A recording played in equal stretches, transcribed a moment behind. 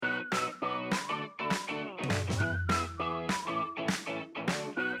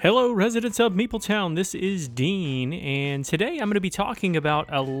Hello, residents of Meepletown. This is Dean, and today I'm going to be talking about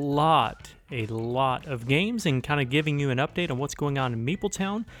a lot of games and kind of giving you an update on what's going on in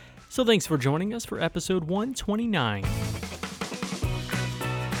Meepletown. So thanks for joining us for episode 129.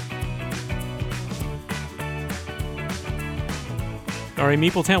 All right,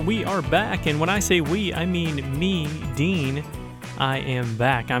 Meepletown, we are back, and when I say we, I mean me, Dean. I am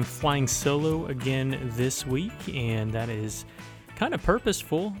back. I'm flying solo again this week, and that is kind of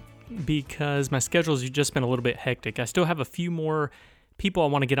purposeful because my schedule's just been a little bit hectic. I still have a few more people I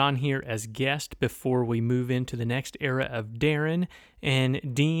want to get on here as guests before we move into the next era of Darren and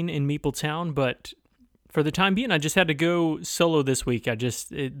Dean in Meepletown, but for the time being, I just had to go solo this week. There's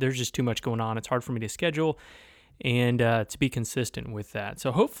just too much going on. It's hard for me to schedule and to be consistent with that.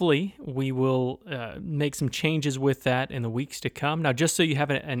 So hopefully we will make some changes with that in the weeks to come. Now, just so you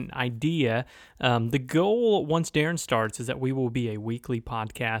have an idea, the goal once Darren starts is that we will be a weekly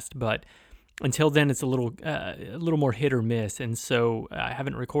podcast, but until then it's a little more hit or miss. And so I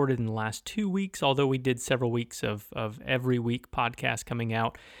haven't recorded in the last 2 weeks, although we did several weeks of every week podcast coming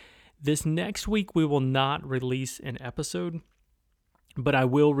out. This next week we will not release an episode, but I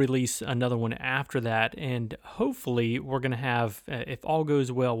will release another one after that, and hopefully we're going to have, if all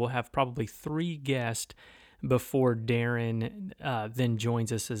goes well, we'll have probably 3 guests before Darren then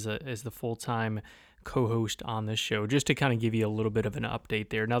joins us as the full-time co-host on this show, just to kind of give you a little bit of an update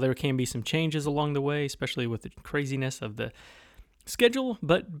there. Now, there can be some changes along the way, especially with the craziness of the schedule,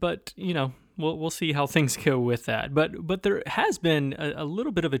 but you know, we'll see how things go with that. But there has been a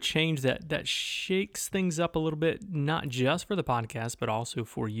little bit of a change that shakes things up a little bit, not just for the podcast, but also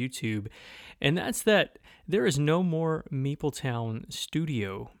for YouTube. And that's that there is no more Meepletown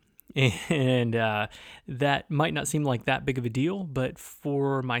Studio. And that might not seem like that big of a deal, but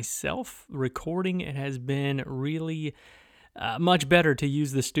for myself, recording, it has been really much better to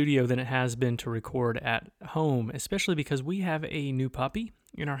use the studio than it has been to record at home, especially because we have a new puppy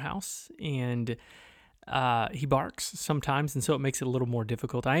in our house, and he barks sometimes, and so it makes it a little more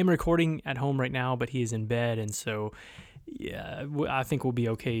difficult. I am recording at home right now, but he is in bed, and so yeah, I think we'll be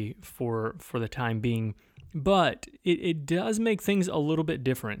okay for the time being. But it does make things a little bit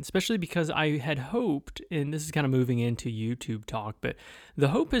different, especially because I had hoped, and this is kind of moving into YouTube talk, but the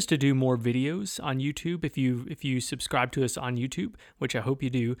hope is to do more videos on YouTube. If you subscribe to us on YouTube, which I hope you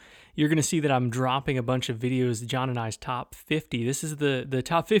do, you're going to see that I'm dropping a bunch of videos, John and I's top 50. This is the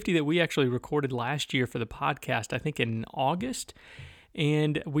top 50 that we actually recorded last year for the podcast, I think in August,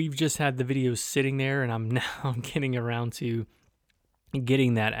 and we've just had the videos sitting there, and I'm now getting around to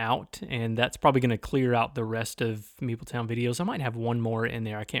getting that out, and that's probably going to clear out the rest of Meepletown videos. I might have one more in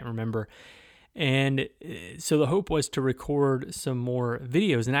there, I can't remember. And so the hope was to record some more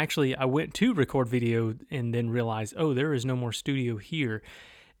videos, and actually I went to record video and then realized, oh, there is no more studio here.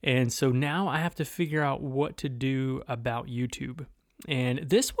 And so now I have to figure out what to do about YouTube. And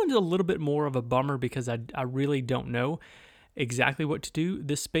this one's a little bit more of a bummer because I really don't know exactly what to do.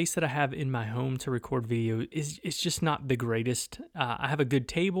 The space that I have in my home to record video is just not the greatest. I have a good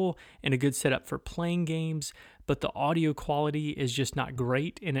table and a good setup for playing games, but the audio quality is just not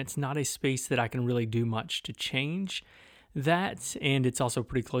great, and it's not a space that I can really do much to change that, and it's also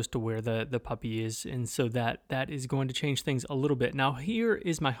pretty close to where the puppy is, and so that is going to change things a little bit. Now, here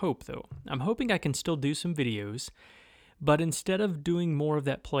is my hope, though. I'm hoping I can still do some videos, but instead of doing more of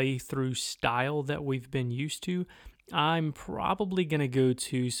that playthrough style that we've been used to, I'm probably going to go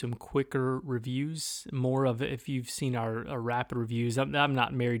to some quicker reviews, more of, if you've seen our rapid reviews. I'm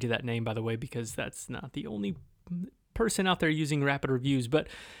not married to that name, by the way, because that's not the only person out there using rapid reviews, but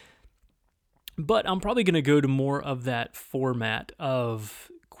I'm probably going to go to more of that format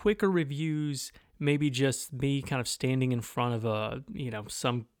of quicker reviews, maybe just me kind of standing in front of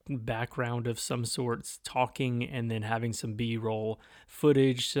some background of some sorts, talking, and then having some B-roll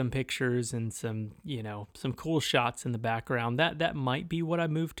footage, some pictures, and some cool shots in the background. That might be what I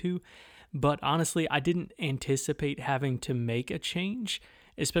move to, but honestly, I didn't anticipate having to make a change,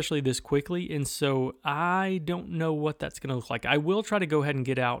 especially this quickly, and so I don't know what that's going to look like. I will try to go ahead and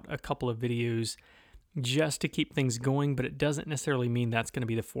get out a couple of videos just to keep things going, but it doesn't necessarily mean that's going to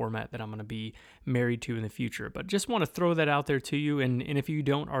be the format that I'm going to be married to in the future. But just want to throw that out there to you, and if you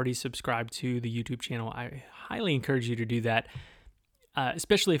don't already subscribe to the YouTube channel, I highly encourage you to do that,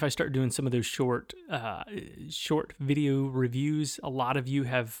 especially if I start doing some of those short video reviews. A lot of you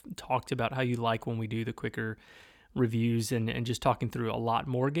have talked about how you like when we do the quicker reviews and just talking through a lot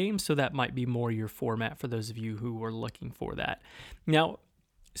more games, so that might be more your format for those of you who are looking for that. Now,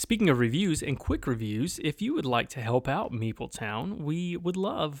 speaking of reviews and quick reviews, if you would like to help out Meepletown, we would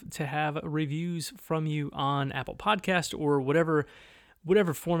love to have reviews from you on Apple Podcast or whatever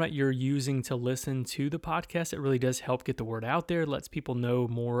whatever format you're using to listen to the podcast. It really does help get the word out there. It lets people know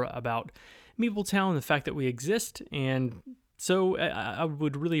more about Meepletown and the fact that we exist. And so I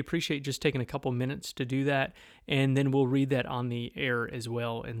would really appreciate just taking a couple minutes to do that, and then we'll read that on the air as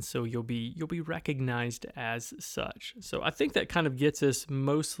well. And so you'll be recognized as such. So I think that kind of gets us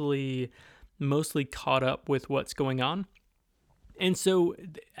mostly caught up with what's going on. And so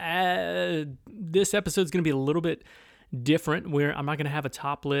this episode is going to be a little bit different, where I'm not going to have a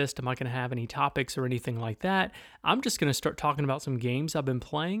top list. I'm not going to have any topics or anything like that. I'm just going to start talking about some games I've been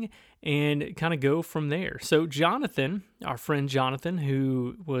playing and kind of go from there. So Jonathan, our friend Jonathan,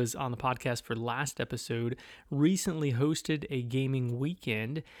 who was on the podcast for last episode, recently hosted a gaming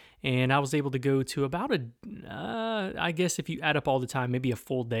weekend, and I was able to go to about I guess if you add up all the time, maybe a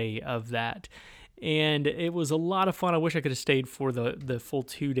full day of that. And it was a lot of fun. I wish I could have stayed for the full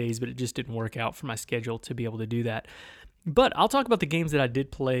 2 days, but it just didn't work out for my schedule to be able to do that. But I'll talk about the games that I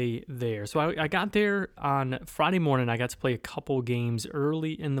did play there. So I got there on Friday morning. I got to play a couple games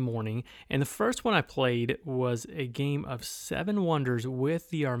early in the morning. And the first one I played was a game of Seven Wonders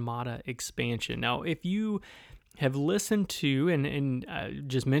with the Armada expansion. Now, if you have listened to and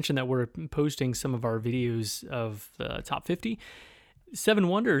just mentioned that we're posting some of our videos of the top 50, Seven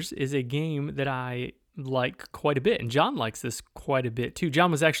Wonders is a game that I like quite a bit, and John likes this quite a bit too. John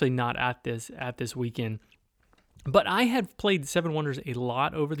was actually not at this weekend, but I have played Seven Wonders a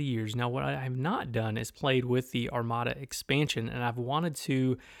lot over the years. Now, what I have not done is played with the Armada expansion, and I've wanted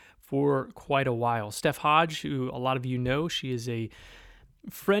to for quite a while. Steph Hodge, who a lot of you know, she is a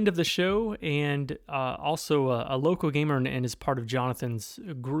friend of the show and also a local gamer and is part of Jonathan's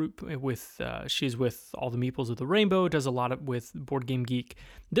group. She's with All the Meeples of the Rainbow, does a lot with Board Game Geek.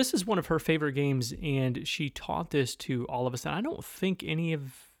 This is one of her favorite games, and she taught this to all of us. And I don't think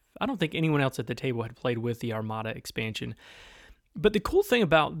anyone else at the table had played with the Armada expansion. But the cool thing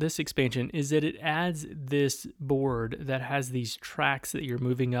about this expansion is that it adds this board that has these tracks that you're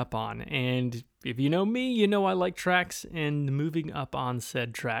moving up on. And if you know me, you know I like tracks and moving up on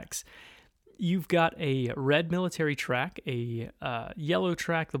said tracks. You've got a red military track, a yellow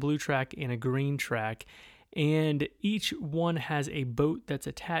track, the blue track, and a green track. And each one has a boat that's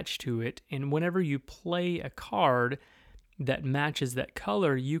attached to it. And whenever you play a card that matches that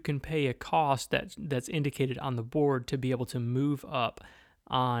color, you can pay a cost that's indicated on the board to be able to move up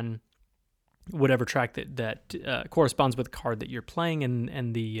on whatever track that corresponds with the card that you're playing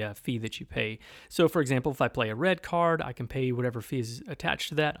and the fee that you pay. So, for example, if I play a red card, I can pay whatever fee is attached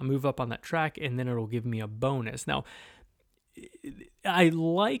to that. I move up on that track, and then it'll give me a bonus. Now, I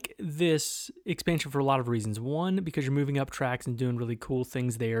like this expansion for a lot of reasons. One, because you're moving up tracks and doing really cool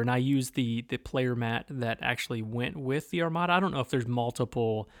things there. And I use the player mat that actually went with the Armada. I don't know if there's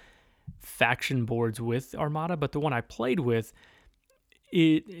multiple faction boards with Armada, but the one I played with,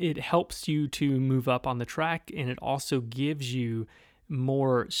 it helps you to move up on the track, and it also gives you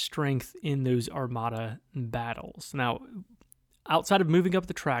more strength in those Armada battles. Now, outside of moving up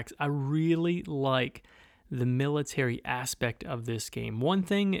the tracks, I really like the military aspect of this game. One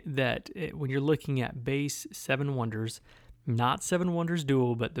thing that when you're looking at base Seven Wonders, not Seven Wonders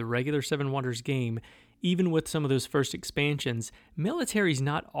Duel, but the regular Seven Wonders game, even with some of those first expansions, military is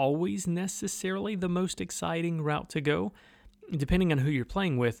not always necessarily the most exciting route to go, depending on who you're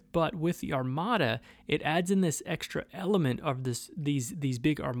playing with. But with the Armada, it adds in this extra element of these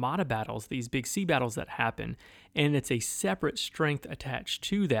big Armada battles, these big sea battles that happen, and it's a separate strength attached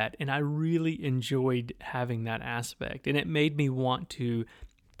to that, and I really enjoyed having that aspect, and it made me want to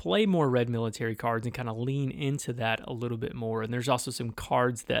play more red military cards and kind of lean into that a little bit more. And there's also some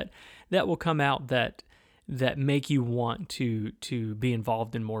cards that will come out that make you want to be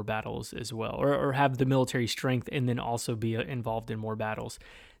involved in more battles as well, or have the military strength and then also be involved in more battles.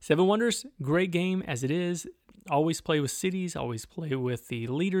 Seven Wonders, great game as it is. Always play with cities, always play with the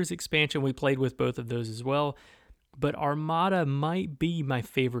Leaders expansion. We played with both of those as well. But Armada might be my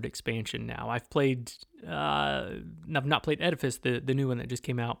favorite expansion now. I've not played Edifice, the new one that just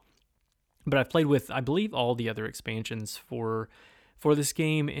came out, but I've played with, I believe, all the other expansions for this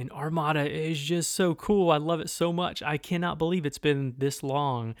game, and Armada is just so cool. I love it so much. I cannot believe it's been this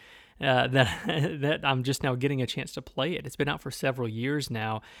long that I'm just now getting a chance to play it. It's been out for several years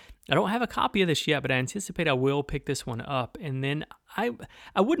now. I don't have a copy of this yet, but I anticipate I will pick this one up. And then I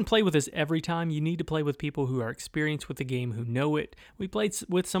wouldn't play with this every time. You need to play with people who are experienced with the game, who know it. We played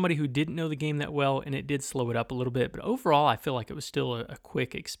with somebody who didn't know the game that well, and it did slow it up a little bit. But overall, I feel like it was still a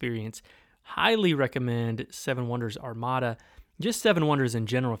quick experience. Highly recommend Seven Wonders Armada. Just Seven Wonders in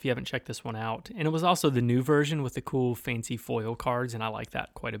general, if you haven't checked this one out. And it was also the new version with the cool fancy foil cards, and I like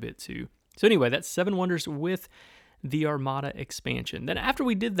that quite a bit too. So anyway, that's Seven Wonders with the Armada expansion. Then after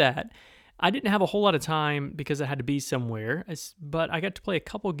we did that, I didn't have a whole lot of time because I had to be somewhere, but I got to play a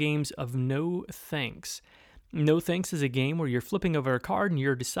couple games of No Thanks. No Thanks is a game where you're flipping over a card and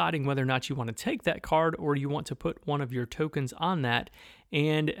you're deciding whether or not you want to take that card or you want to put one of your tokens on that,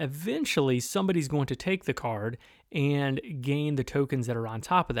 and eventually somebody's going to take the card and gain the tokens that are on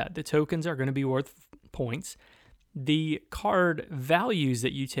top of that. The tokens are going to be worth points. The card values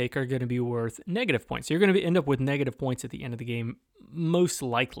that you take are going to be worth negative points. So you're going to end up with negative points at the end of the game, most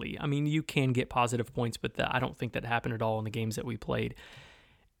likely. I mean, you can get positive points, but I don't think that happened at all in the games that we played.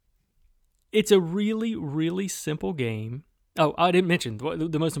 It's a really, really simple game. Oh, I didn't mention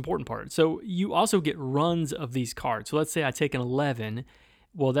the most important part. So you also get runs of these cards. So let's say I take an 11.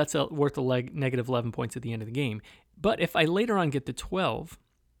 Well, that's worth negative 11 points at the end of the game. But if I later on get the 12,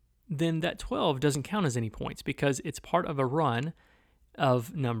 then that 12 doesn't count as any points because it's part of a run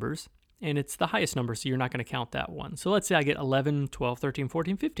of numbers, and it's the highest number, so you're not going to count that one. So let's say I get 11, 12, 13,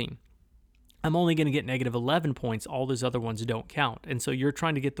 14, 15. I'm only going to get negative 11 points. All those other ones don't count. And so you're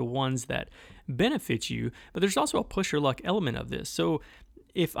trying to get the ones that benefit you, but there's also a push your luck element of this. So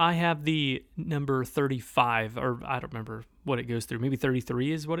if I have the number 35, or I don't remember what it goes through, maybe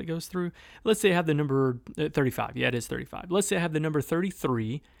 33 is what it goes through. Let's say I have the number 35. Yeah, it is 35. Let's say I have the number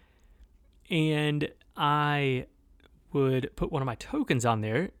 33, and I would put one of my tokens on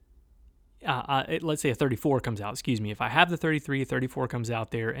there. Let's say a 34 comes out, If I have the 33, 34 comes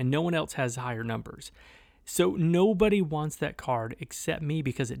out there, and no one else has higher numbers. So nobody wants that card except me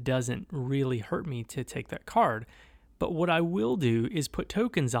because it doesn't really hurt me to take that card. But what I will do is put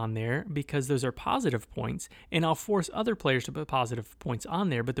tokens on there because those are positive points, and I'll force other players to put positive points on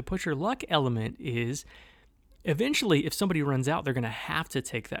there. But the push your luck element is eventually, if somebody runs out, they're going to have to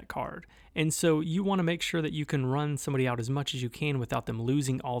take that card. And so you want to make sure that you can run somebody out as much as you can without them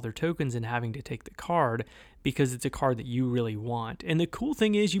losing all their tokens and having to take the card because it's a card that you really want. And the cool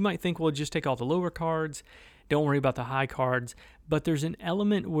thing is you might think, well, just take all the lower cards. Don't worry about the high cards. But there's an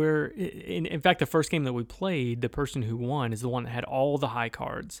element where, in fact, the first game that we played, the person who won is the one that had all the high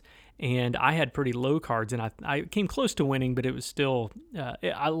cards. And I had pretty low cards, and I came close to winning, but it was still,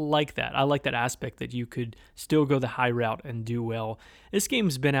 I like that. I like that aspect that you could still go the high route and do well. This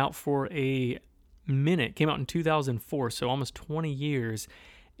game's been out for a minute. Came out in 2004, so almost 20 years.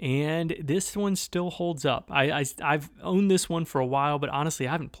 And this one still holds up. I've owned this one for a while, but honestly,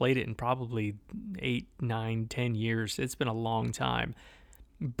 I haven't played it in probably 8, 9, 10 years. It's been a long time.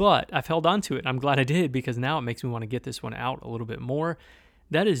 But I've held on to it, and I'm glad I did because now it makes me want to get this one out a little bit more.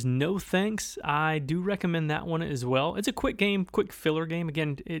 That is No Thanks. I do recommend that one as well. It's a quick game, quick filler game.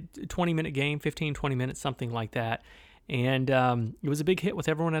 Again, 20-minute game, 15, 20 minutes, something like that. And it was a big hit with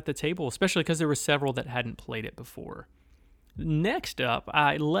everyone at the table, especially because there were several that hadn't played it before. Next up,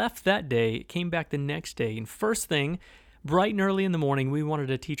 I left that day, came back the next day, and first thing, bright and early in the morning, we wanted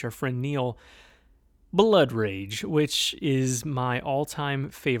to teach our friend Neil Blood Rage, which is my all-time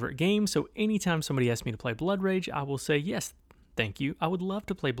favorite game. So anytime somebody asks me to play Blood Rage, I will say, yes, thank you. I would love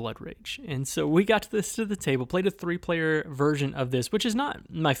to play Blood Rage. And so we got to the table, played a 3-player version of this, which is not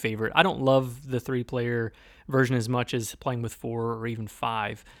my favorite. I don't love the 3-player version as much as playing with 4 or even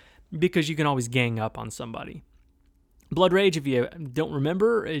 5, because you can always gang up on somebody. Blood Rage, if you don't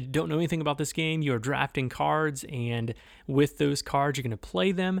remember, don't know anything about this game, you're drafting cards, and with those cards, you're going to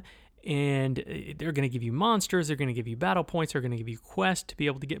play them, and they're going to give you monsters, they're going to give you battle points, they're going to give you quests to be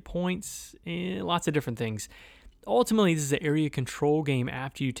able to get points, and lots of different things. Ultimately, this is an area control game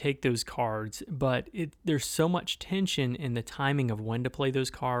after you take those cards, but there's so much tension in the timing of when to play those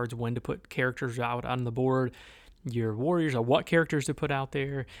cards, when to put characters out on the board, your warriors, or what characters to put out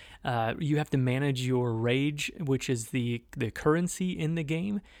there. You have to manage your rage, which is the currency in the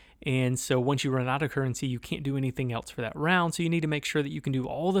game. And so once you run out of currency, you can't do anything else for that round. So you need to make sure that you can do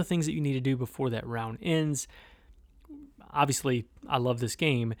all the things that you need to do before that round ends. Obviously, I love this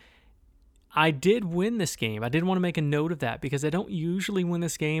game. I did win this game. I did want to make a note of that because I don't usually win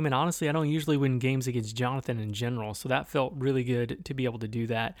this game, and honestly, I don't usually win games against Jonathan in general, so that felt really good to be able to do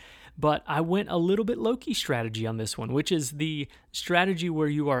that. But I went a little bit low-key strategy on this one, which is the strategy where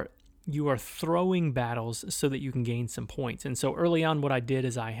you are throwing battles so that you can gain some points. And so early on, what I did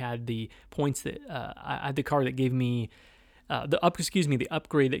is I had the points that I had the card that gave me the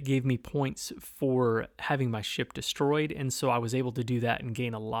upgrade that gave me points for having my ship destroyed, and so I was able to do that and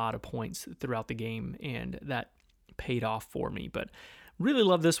gain a lot of points throughout the game, and that paid off for me. But really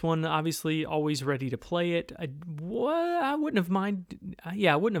love this one. Obviously, always ready to play it. I wouldn't have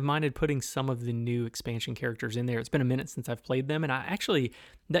minded putting some of the new expansion characters in there. It's been a minute since I've played them, and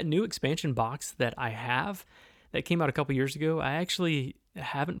that new expansion box that I have that came out a couple years ago, I actually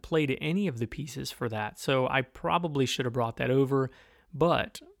haven't played any of the pieces for that, so I probably should have brought that over,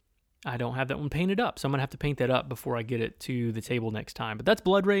 but I don't have that one painted up, so I'm going to have to paint that up before I get it to the table next time. But that's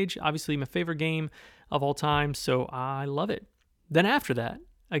Blood Rage, obviously my favorite game of all time, so I love it. Then after that,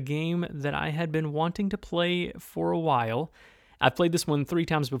 a game that I had been wanting to play for a while. I've played this one 3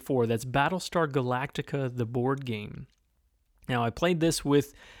 times before. That's Battlestar Galactica, the board game. Now, I played this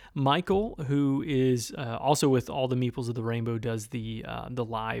with Michael, who is also with All the Meeples of the Rainbow, does the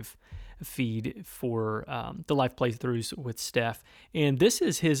live feed for the live playthroughs with Steph. And this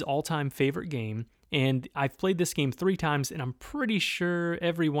is his all-time favorite game. And I've played this game 3 times, and I'm pretty sure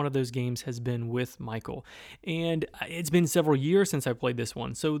every one of those games has been with Michael. And it's been several years since I played this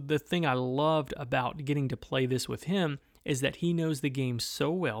one. So the thing I loved about getting to play this with him is that he knows the game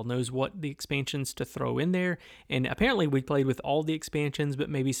so well, knows what the expansions to throw in there. And apparently we played with all the expansions, but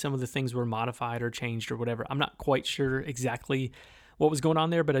maybe some of the things were modified or changed or whatever. I'm not quite sure exactly what was going on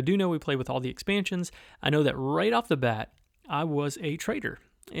there, but I do know we played with all the expansions. I know that right off the bat, I was a trader.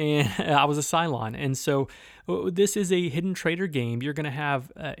 And I was a Cylon. And so this is a hidden trader game. You're going to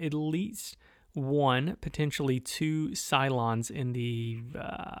have at least 1, potentially 2 Cylons in the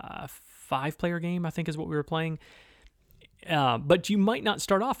 5-player game, I think is what we were playing. But you might not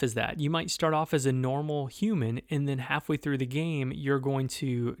start off as that. You might start off as a normal human, and then halfway through the game, you're going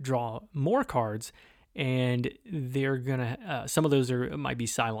to draw more cards, and they're gonna some of those might be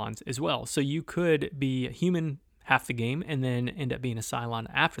Cylons as well. So you could be a human half the game and then end up being a Cylon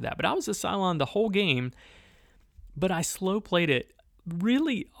after that. But I was a Cylon the whole game, but I slow played it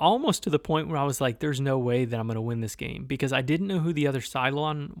really almost to the point where I was like, there's no way that I'm going to win this game, because I didn't know who the other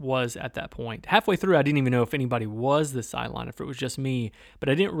Cylon was at that point. Halfway through, I didn't even know if anybody was the Cylon, if it was just me, but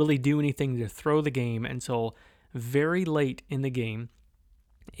I didn't really do anything to throw the game until very late in the game.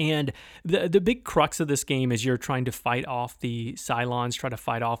 And the big crux of this game is you're trying to fight off the Cylons, try to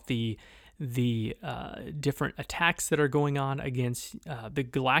fight off the different attacks that are going on against the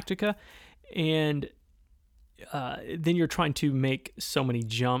Galactica, and then you're trying to make so many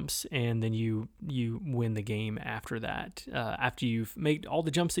jumps, and then you win the game after that. After you've made all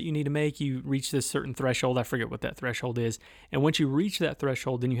the jumps that you need to make, you reach this certain threshold. I forget what that threshold is. And once you reach that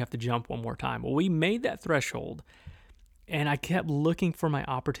threshold, then you have to jump one more time. Well, we made that threshold, and I kept looking for my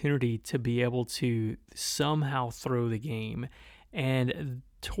opportunity to be able to somehow throw the game. And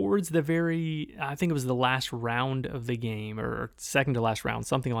towards the I think it was the last round of the game, or second to last round,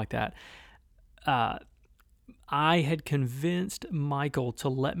 something like that, I had convinced Michael to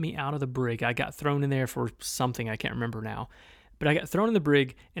let me out of the brig. I got thrown in there for something, I can't remember now. But I got thrown in the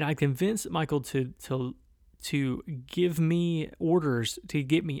brig, and I convinced Michael to give me orders to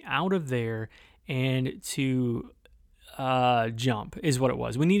get me out of there and to jump, is what it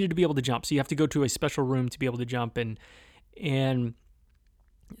was. We needed to be able to jump, so you have to go to a special room to be able to jump, and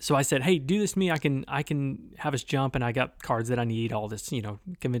so I said, hey, do this to me. I can have us jump, and I got cards that I need, all this,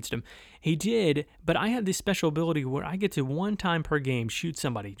 convinced him. He did, but I had this special ability where I get to 1 time per game shoot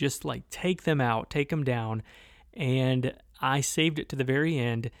somebody, just like take them out, take them down, and I saved it to the very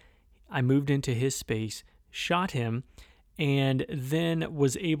end. I moved into his space, shot him, and then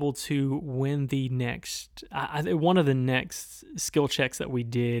was able to win the next, one of the next skill checks that we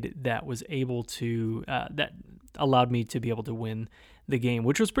did that was able to, that allowed me to be able to win the game,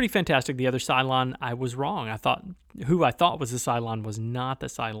 which was pretty fantastic. The other Cylon, I was wrong. Who I thought was the Cylon was not the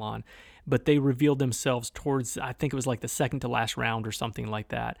Cylon, but they revealed themselves towards, I think it was like the second to last round or something like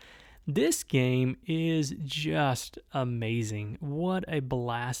that. This game is just amazing. What a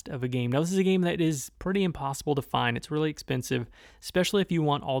blast of a game. Now, this is a game that is pretty impossible to find. It's really expensive, especially if you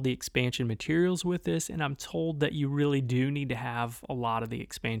want all the expansion materials with this, and I'm told that you really do need to have a lot of the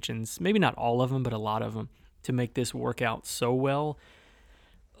expansions, maybe not all of them, but a lot of them, to make this work out so well.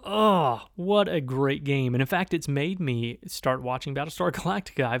 Oh, what a great game. And in fact, it's made me start watching Battlestar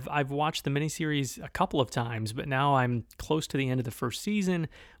Galactica. I've watched the miniseries a couple of times, but now I'm close to the end of the first season,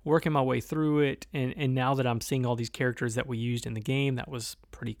 working my way through it, and now that I'm seeing all these characters that we used in the game, that was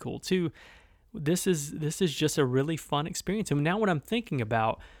pretty cool too. This is just a really fun experience. And now what I'm thinking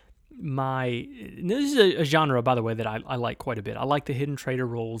about, this is a genre, by the way, that I like quite a bit. I like the hidden trader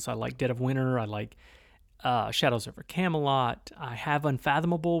roles. I like Dead of Winter. I like Shadows over Camelot. I have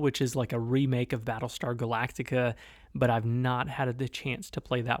Unfathomable, which is like a remake of Battlestar Galactica, but I've not had the chance to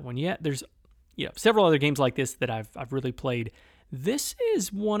play that one yet. There's several other games like this that I've really played. This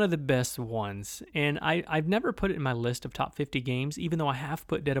is one of the best ones, and I've never put it in my list of top 50 games, even though I have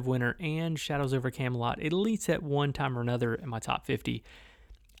put Dead of Winter and Shadows over Camelot at least at one time or another in my top 50.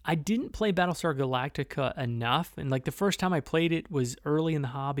 I didn't play Battlestar Galactica enough, and like the first time I played it was early in the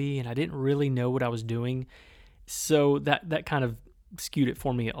hobby, and I didn't really know what I was doing, so that kind of skewed it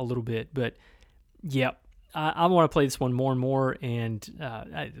for me a little bit. But yeah, I want to play this one more and more, and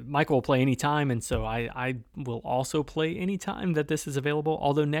Michael will play anytime, and so I will also play anytime that this is available,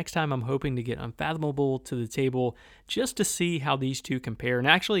 although next time I'm hoping to get Unfathomable to the table just to see how these two compare. And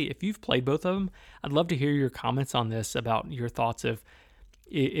actually, if you've played both of them, I'd love to hear your comments on this, about your thoughts of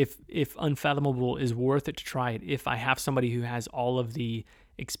if Unfathomable is worth it to try it, if I have somebody who has all of the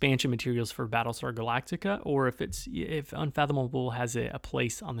expansion materials for Battlestar Galactica, or if Unfathomable has a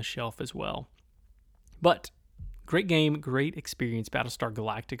place on the shelf as well. But great game, great experience, Battlestar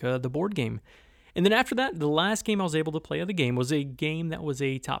Galactica, the board game. And then after that, the last game I was able to play of the game was a game that was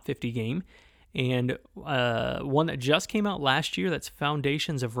a top 50 game, and one that just came out last year. That's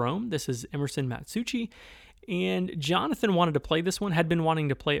Foundations of Rome. This is Emerson Matsuuchi. And Jonathan wanted to play this one, had been wanting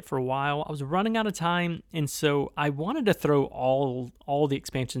to play it for a while. I was running out of time, and so I wanted to throw all the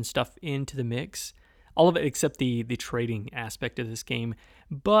expansion stuff into the mix, all of it except the trading aspect of this game.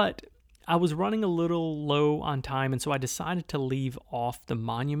 But I was running a little low on time, and so I decided to leave off the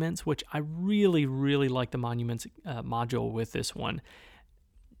monuments, which I really, really like the monuments module with this one.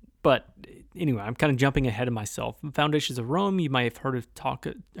 But anyway, I'm kind of jumping ahead of myself. Foundations of Rome, you might have heard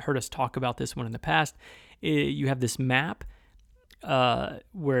us talk about this one in the past. You have this map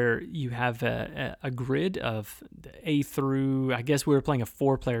where you have a grid of A through, I guess we were playing a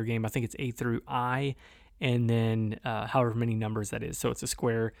 4-player game. I think it's A through I, and then however many numbers that is. So it's a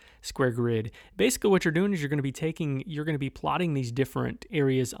square grid. Basically what you're doing is you're going to be plotting these different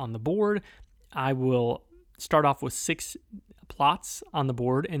areas on the board. I will start off with 6 plots on the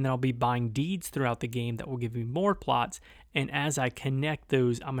board, and then I'll be buying deeds throughout the game that will give me more plots. And as I connect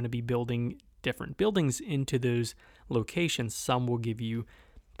those, I'm going to be building different buildings into those locations. Some will give you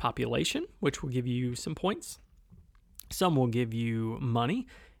population, which will give you some points. Some will give you money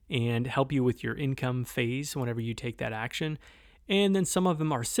and help you with your income phase whenever you take that action. And then some of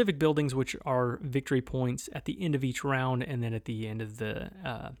them are civic buildings, which are victory points at the end of each round, and then at the end of the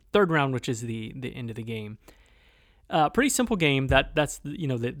third round, which is the end of the game. Pretty simple game. That's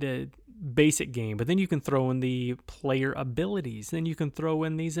the basic game. But then you can throw in the player abilities. Then you can throw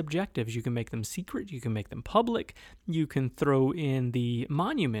in these objectives. You can make them secret. You can make them public. You can throw in the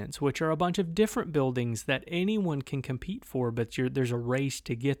monuments, which are a bunch of different buildings that anyone can compete for, but there's a race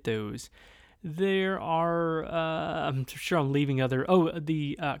to get those. There are, I'm sure I'm leaving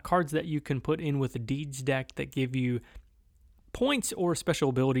the cards that you can put in with the deeds deck that give you points or special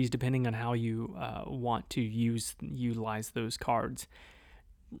abilities depending on how you want to utilize those cards.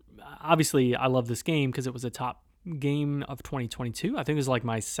 Obviously, I love this game because it was a top game of 2022. I think it was like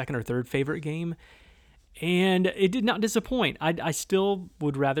my second or third favorite game, and it did not disappoint. I still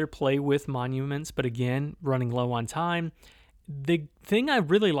would rather play with monuments, but again, running low on time. The thing I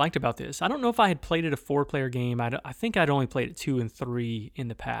really liked about this, I don't know if I had played it a 4-player game. I think I'd only played it 2 and 3 in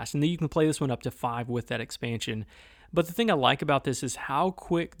the past, and then you can play this one up to 5 with that expansion. But the thing I like about this is how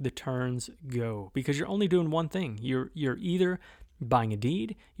quick the turns go, because you're only doing one thing. You're either buying a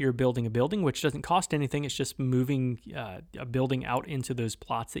deed, you're building a building, which doesn't cost anything. It's just moving a building out into those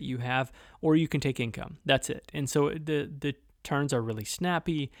plots that you have, or you can take income. That's it. And so the turns are really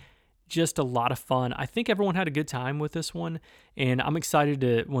snappy, just a lot of fun. I think everyone had a good time with this one, and I'm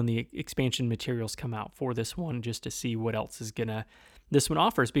excited when the expansion materials come out for this one, just to see what else this one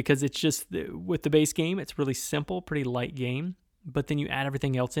offers, because it's just, with the base game, it's really simple, pretty light game, but then you add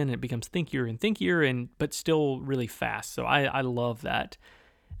everything else in and it becomes thinkier, but still really fast. So I love that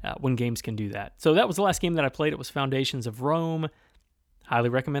when games can do that. So that was the last game that I played. It was Foundations of Rome. Highly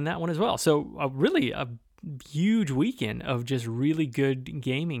recommend that one as well. So really a huge weekend of just really good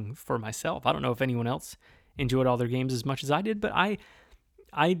gaming for myself. I don't know if anyone else enjoyed all their games as much as I did, but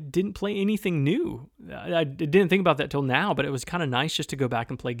I didn't play anything new. I didn't think about that till now, but it was kind of nice just to go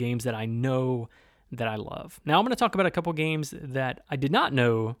back and play games that I know that I love. Now I'm going to talk about a couple games that I did not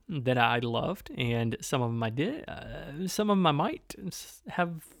know that I loved, and some of them I did. Some of them I might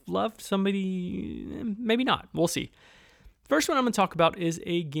have loved, somebody maybe not. We'll see. First one I'm going to talk about is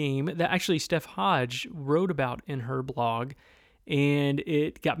a game that actually Steph Hodge wrote about in her blog, and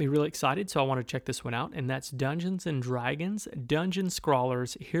it got me really excited, so I want to check this one out, and that's Dungeons & Dragons Dungeon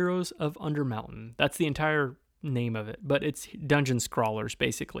Scrawlers Heroes of Undermountain. That's the entire name of it, but it's Dungeon Scrawlers,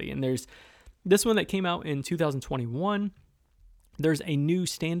 basically. And there's this one that came out in 2021. There's a new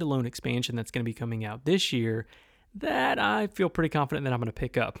standalone expansion that's going to be coming out this year that I feel pretty confident that I'm going to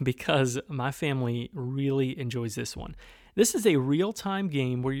pick up because my family really enjoys this one. This is a real-time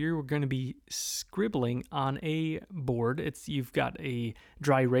game where you're going to be scribbling on a board. You've got a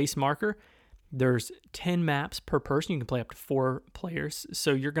dry erase marker. There's 10 maps per person. You can play up to 4 players.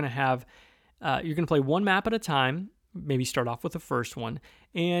 So you're going to play one map at a time, maybe start off with the first one,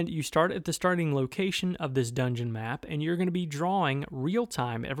 and you start at the starting location of this dungeon map, and you're going to be drawing real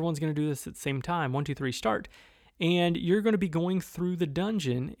time. Everyone's going to do this at the same time. 1, 2, 3, start. And you're going to be going through the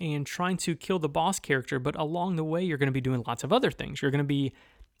dungeon and trying to kill the boss character, but along the way, you're going to be doing lots of other things. You're going to be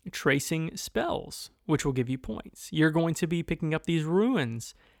tracing spells, which will give you points. You're going to be picking up these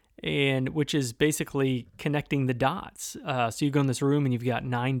ruins, and which is basically connecting the dots. So you go in this room and you've got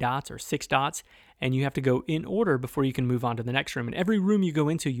 9 dots or 6 dots, and you have to go in order before you can move on to the next room. And every room you go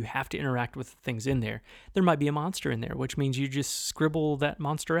into, you have to interact with things in there. There might be a monster in there, which means you just scribble that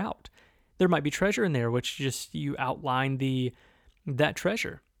monster out. There might be treasure in there, which just you outline that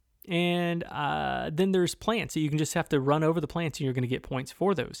treasure. And then there's plants, so you can just have to run over the plants and you're going to get points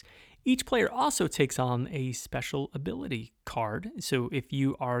for those. Each player also takes on a special ability card. So if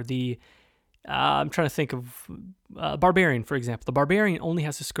you are I'm trying to think of barbarian, for example. The barbarian only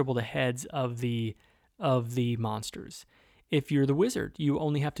has to scribble the heads of the monsters. If you're the wizard, you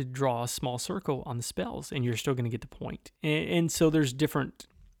only have to draw a small circle on the spells and you're still going to get the point. And so there's different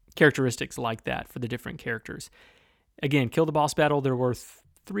characteristics like that for the different characters. Again, kill the boss battle, they're worth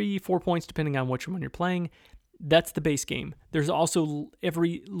 3-4 points depending on which one you're playing. That's the base game. There's also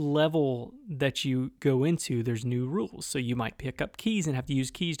every level that you go into, there's new rules. So you might pick up keys and have to use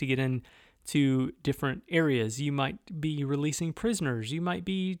keys to get in to different areas. You might be releasing prisoners. You might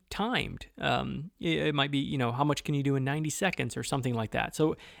be timed. It might be, how much can you do in 90 seconds or something like that.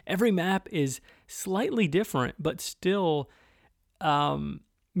 So every map is slightly different, but still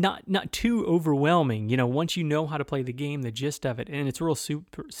not too overwhelming. Once you know how to play the game, the gist of it, and it's real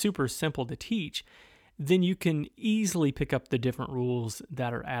super simple to teach, then you can easily pick up the different rules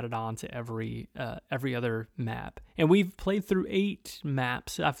that are added on to every other map. And we've played through 8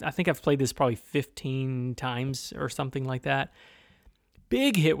 maps. I think I've played this probably 15 times or something like that.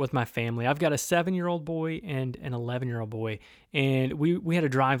 Big hit with my family. I've got a 7-year-old boy and an 11-year-old boy, and we had to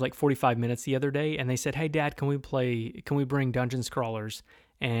drive like 45 minutes the other day, and they said, "Hey, Dad, can we bring Dungeon Scrawlers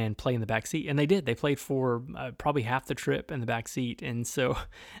and play in the back seat?" And they did. They played for probably half the trip in the back seat. And so,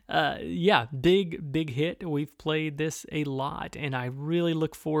 big hit. We've played this a lot, and I really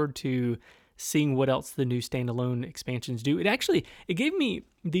look forward to seeing what else the new standalone expansions do. It gave me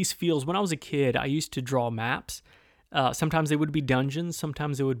these feels. When I was a kid, I used to draw maps. Sometimes they would be dungeons.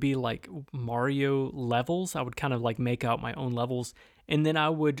 Sometimes it would be like Mario levels. I would kind of like make out my own levels, and then I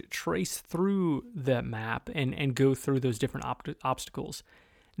would trace through the map and go through those different obstacles.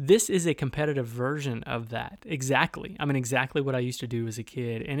 This is a competitive version of that. Exactly. Exactly what I used to do as a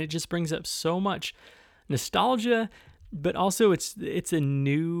kid. And it just brings up so much nostalgia, but also it's a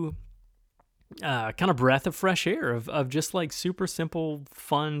new kind of breath of fresh air of just like super simple,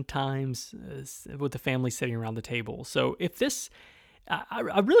 fun times with the family sitting around the table. So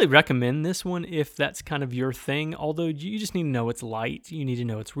I really recommend this one if that's kind of your thing, although you just need to know it's light. You need to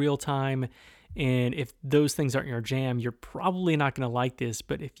know it's real time. And if those things aren't your jam, you're probably not going to like this.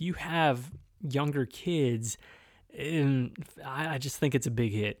 But if you have younger kids, I just think it's a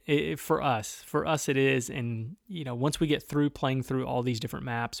big hit. For us it is. And, once we get through playing through all these different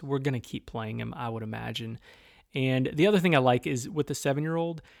maps, we're going to keep playing them, I would imagine. And the other thing I like is with the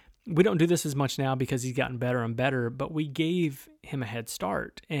 7-year-old, we don't do this as much now because he's gotten better and better, but we gave him a head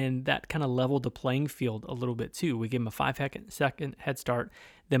start, and that kind of leveled the playing field a little bit too. We gave him a 5-second head start,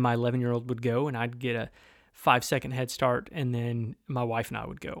 then my 11-year-old would go, and I'd get a 5-second head start, and then my wife and I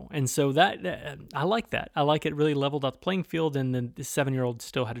would go. And so that I like that. I like it really leveled out the playing field, and then the 7-year-old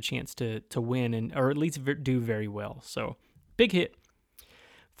still had a chance to win or at least do very well. So big hit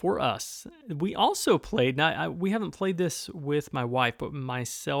for us. We also played, we haven't played this with my wife, but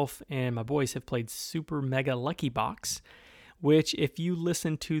myself and my boys have played Super Mega Lucky Box, which if you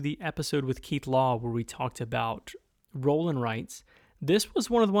listen to the episode with Keith Law where we talked about roll and rights, this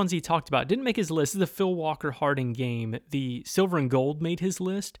was one of the ones he talked about. Didn't make his list. This is the Phil Walker Harding game. The Silver and Gold made his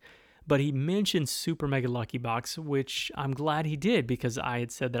list, but he mentioned Super Mega Lucky Box, which I'm glad he did because I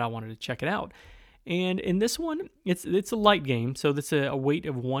had said that I wanted to check it out. And in this one, it's a light game, so that's a weight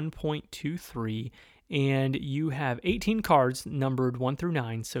of 1.23, and you have 18 cards numbered 1 through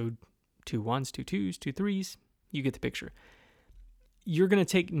 9, so 2 1s, 2 2s, 2 3s, you get the picture. You're going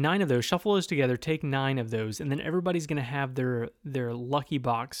to take 9 of those, shuffle those together, take 9 of those, and then everybody's going to have their Lucky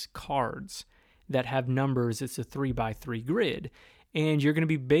Box cards that have numbers. It's a 3x3 grid, and you're going to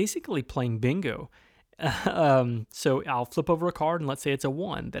be basically playing bingo. So I'll flip over a card, and let's say it's a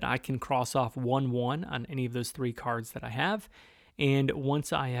 1, that I can cross off 1 1 on any of those 3 cards that I have. And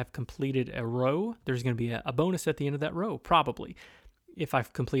once I have completed a row, there's going to be a bonus at the end of that row, probably. If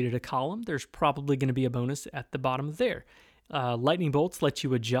I've completed a column, there's probably going to be a bonus at the bottom of there. Lightning bolts let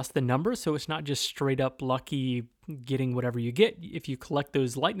you adjust the number, so it's not just straight up lucky getting whatever you get. If you collect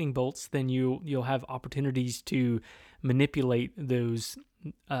those lightning bolts, then you'll have opportunities to manipulate those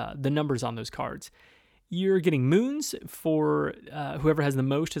the numbers on those cards. You're getting moons for whoever has the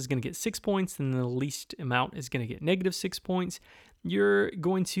most is going to get 6 points, and the least amount is going to get -6 points. You're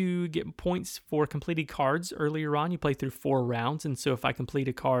going to get points for completing cards earlier on. You play through 4 rounds, and so if I complete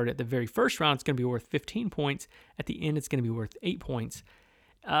a card at the very first round, it's going to be worth 15 points. At the end, it's going to be worth 8 points.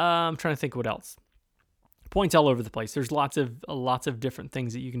 I'm trying to think what else. Points all over the place. There's lots of different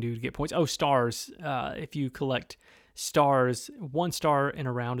things that you can do to get points. Oh, stars. If you collect stars, 1 star in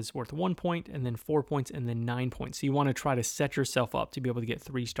a round is worth 1 point, and then 4 points, and then 9 points. So you want to try to set yourself up to be able to get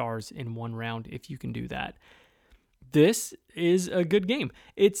 3 stars in 1 round if you can do that. This is a good game.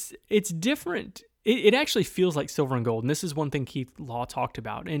 It's different. It actually feels like Silver and Gold, and this is one thing Keith Law talked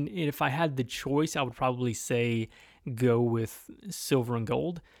about. And if I had the choice, I would probably say go with Silver and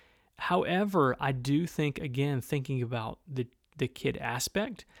Gold. However, I do think, again, thinking about the kid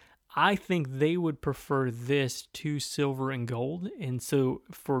aspect, I think they would prefer this to Silver and Gold. And so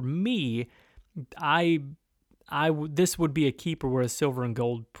for me, this would be a keeper, whereas Silver and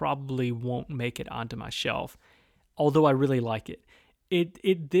Gold probably won't make it onto my shelf, although I really like it.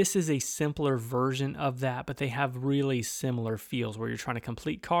 This is a simpler version of that, but they have really similar feels where you're trying to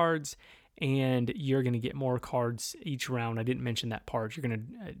complete cards and you're going to get more cards each round. I didn't mention that part. You're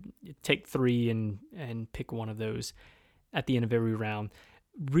going to take 3 and pick one of those at the end of every round.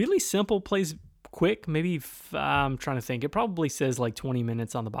 Really simple, plays quick. Maybe I'm trying to think. It probably says like 20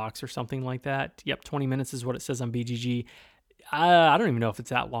 minutes on the box or something like that. Yep, 20 minutes is what it says on BGG. I don't even know if it's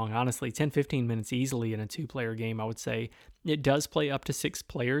that long, honestly. 10-15 minutes easily in a 2-player game, I would say. It does play up to 6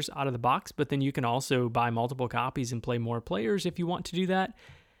 players out of the box, but then you can also buy multiple copies and play more players if you want to do that.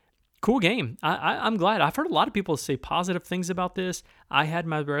 Cool game. I'm glad. I've heard a lot of people say positive things about this. I had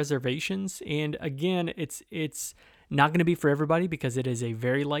my reservations, and again, it's not going to be for everybody because it is a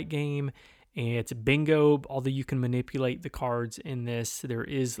very light game. It's bingo, although you can manipulate the cards in this. There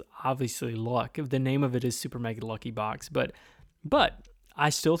is obviously luck. The name of it is Super Mega Lucky Box, but I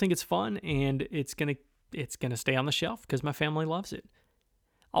still think it's fun, and it's gonna stay on the shelf because my family loves it.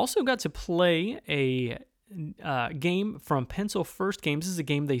 Also got to play a game from Pencil First Games. This is a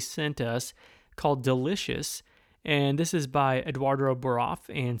game they sent us called Delicious, and this is by Eduardo Boroff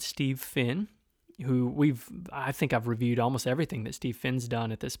and Steve Finn, who I think I've reviewed almost everything that Steve Finn's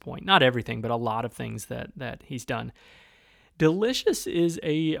done at this point. Not everything, but a lot of things that he's done. Delicious is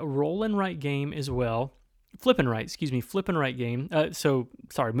a roll and write game as well. Flip and write game.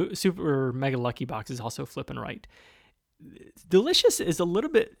 Super Mega Lucky Box is also flip and write. Delicious is a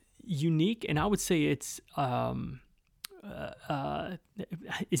little bit unique, and I would say it's not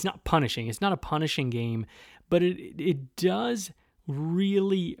punishing. It's not a punishing game, but it does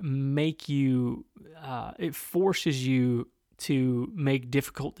really make you, it forces you to make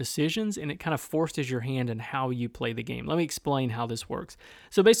difficult decisions, and it kind of forces your hand in how you play the game. Let me explain how this works.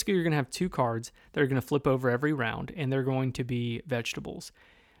 So basically, you're going to have 2 cards that are going to flip over every round, and they're going to be vegetables.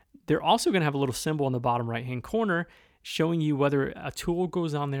 They're also going to have a little symbol in the bottom right-hand corner showing you whether a tool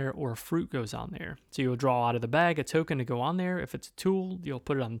goes on there or a fruit goes on there. So you'll draw out of the bag a token to go on there. If it's a tool, you'll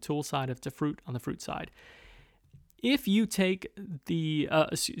put it on the tool side. If it's a fruit, on the fruit side. If you take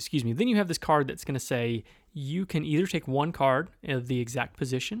then you have this card that's going to say you can either take 1 card of the exact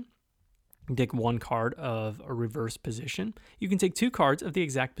position, you can take 1 card of a reverse position, you can take 2 cards of the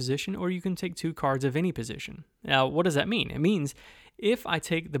exact position, or you can take 2 cards of any position. Now, what does that mean? It means if I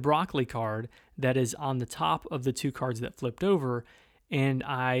take the broccoli card that is on the top of the 2 cards that flipped over, and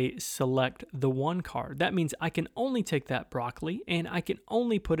I select the 1 card, that means I can only take that broccoli and I can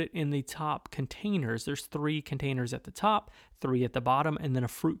only put it in the top containers. There's 3 containers at the top, 3 at the bottom, and then a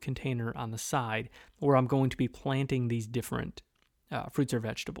fruit container on the side where I'm going to be planting these different fruits or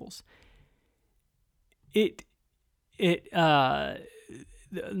vegetables. Let me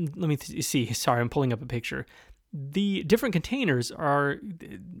see. Sorry, I'm pulling up a picture. The different containers are,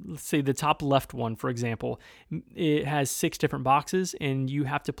 let's say the top left one, for example, it has 6 different boxes, and you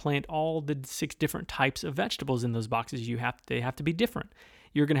have to plant all the 6 different types of vegetables in those boxes. They have to be different.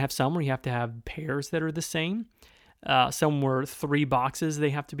 You're going to have some where you have to have pairs that are the same. Some where 3 boxes, they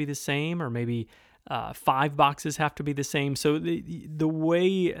have to be the same, or maybe 5 boxes have to be the same. So the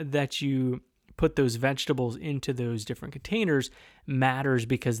way that you put those vegetables into those different containers matters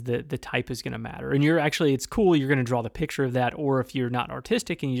because the type is going to matter. And it's cool, you're going to draw the picture of that, or if you're not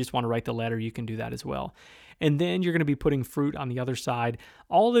artistic and you just want to write the letter, you can do that as well. And then you're going to be putting fruit on the other side.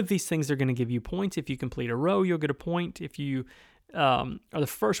 All of these things are going to give you points. If you complete a row, you'll get a point. If you are the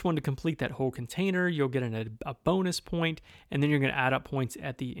first one to complete that whole container, you'll get a bonus point, and then you're going to add up points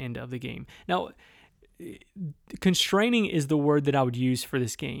at the end of the game. Now, constraining is the word that I would use for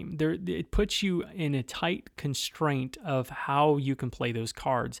this game. It puts you in a tight constraint of how you can play those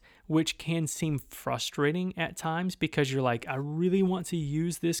cards, which can seem frustrating at times because you're like, I really want to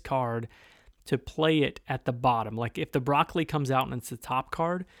use this card to play it at the bottom. Like if the broccoli comes out and it's the top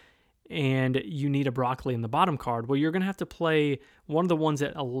card and you need a broccoli in the bottom card, well, you're going to have to play one of the ones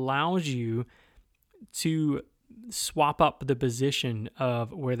that allows you to swap up the position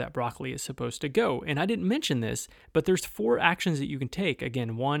of where that broccoli is supposed to go. And I didn't mention this, but there's 4 actions that you can take.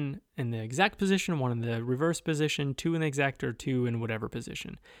 Again, 1 in the exact position, 1 in the reverse position, 2 in the exact, or 2 in whatever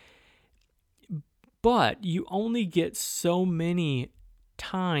position. But you only get so many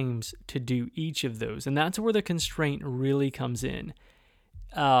times to do each of those. And that's where the constraint really comes in.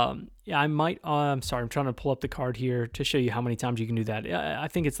 I'm sorry, I'm trying to pull up the card here to show you how many times you can do that. I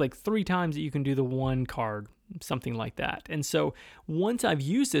think it's like 3 times that you can do the one card, something like that. And so once I've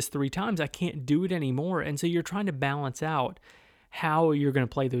used this 3 times, I can't do it anymore. And so you're trying to balance out how you're going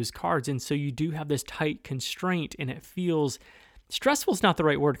to play those cards. And so you do have this tight constraint, and it feels stressful is not the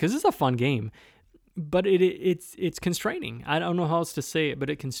right word because it's a fun game, but it's constraining. I don't know how else to say it, but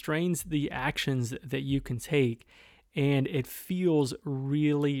it constrains the actions that you can take. And it feels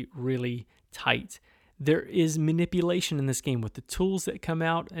really, really tight. There is manipulation in this game with the tools that come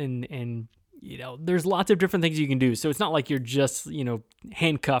out, and there's lots of different things you can do. So it's not like you're just,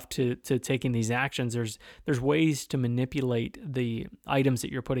 handcuffed to taking these actions. There's ways to manipulate the items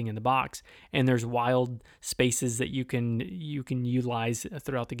that you're putting in the box, and there's wild spaces that you can utilize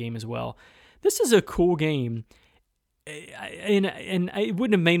throughout the game as well. This is a cool game, and it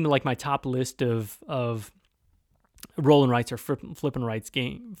wouldn't have made like my top list of roll and rights or flip and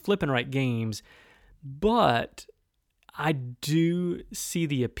right games, but I do see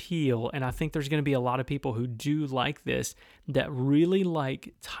the appeal, and I think there's going to be a lot of people who do like this, that really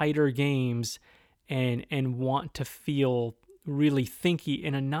like tighter games and want to feel really thinky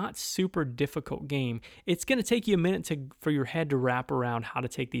in a not super difficult game. It's going to take you a minute for your head to wrap around how to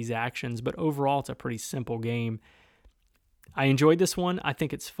take these actions, but overall it's a pretty simple game. I enjoyed this one. I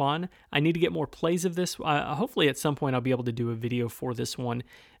think it's fun. I need to get more plays of this. Hopefully at some point I'll be able to do a video for this one,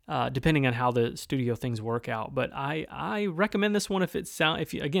 depending on how the studio things work out. But I recommend this one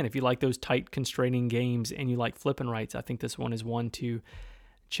if you like those tight constraining games and you like flipping rights. I think this one is one to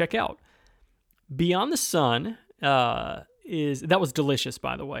check out. Beyond the Sun that was delicious,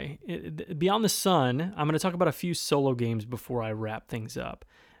 by the way. Beyond the Sun, I'm going to talk about a few solo games before I wrap things up.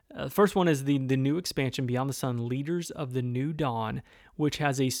 The first one is the new expansion, Beyond the Sun, Leaders of the New Dawn, which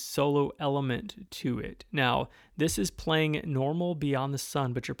has a solo element to it. Now, this is playing normal Beyond the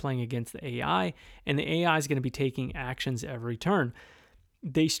Sun, but you're playing against the AI, and the AI is going to be taking actions every turn.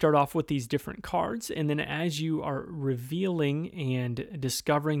 They start off with these different cards, and then as you are revealing and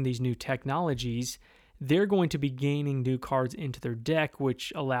discovering these new technologies, they're going to be gaining new cards into their deck,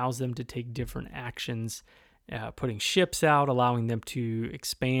 which allows them to take different actions, putting ships out, allowing them to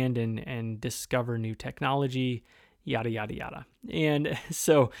expand and discover new technology, yada, yada, yada. And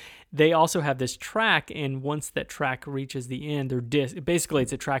so they also have this track, and once that track reaches the end, their disc, basically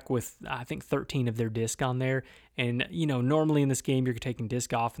it's a track with, I think, 13 of their disc on there. And, normally in this game, you're taking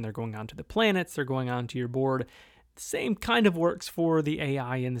disc off and they're going onto the planets, they're going onto your board. The same kind of works for the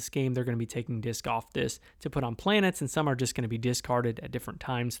AI in this game. They're going to be taking disc off this to put on planets, and some are just going to be discarded at different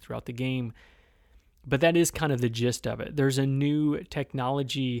times throughout the game. But that is kind of the gist of it. There's a new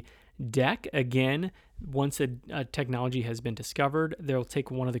technology deck. Again, once a technology has been discovered, they'll take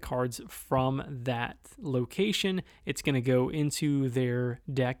one of the cards from that location. It's going to go into their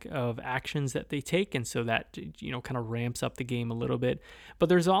deck of actions that they take, and so that kind of ramps up the game a little bit. But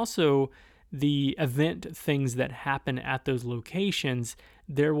there's also the event things that happen at those locations.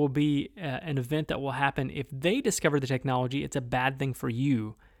 There will be an event that will happen if they discover the technology. It's a bad thing for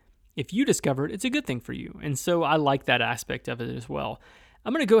you. If you discover it, it's a good thing for you. And so I like that aspect of it as well.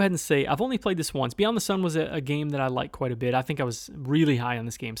 I'm going to go ahead and say I've only played this once. Beyond the Sun was a game that I liked quite a bit. I think I was really high on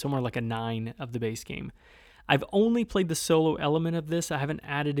this game, somewhere like a 9 of the base game. I've only played the solo element of this. I haven't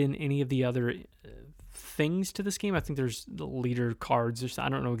added in any of the other things to this game. I think there's the leader cards. I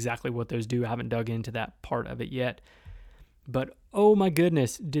don't know exactly what those do. I haven't dug into that part of it yet. But oh my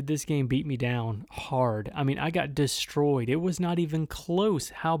goodness, did this game beat me down hard. I mean, I got destroyed. It was not even close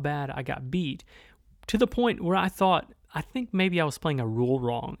how bad I got beat, to the point where I think maybe I was playing a rule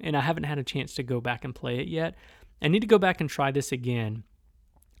wrong, and I haven't had a chance to go back and play it yet. I need to go back and try this again.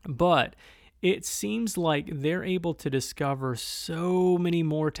 But it seems like they're able to discover so many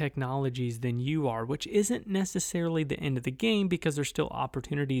more technologies than you are, which isn't necessarily the end of the game because there's still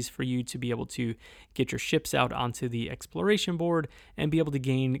opportunities for you to be able to get your ships out onto the exploration board and be able to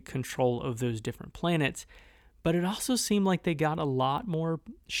gain control of those different planets. But it also seemed like they got a lot more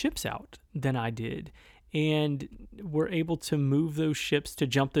ships out than I did, and were able to move those ships, to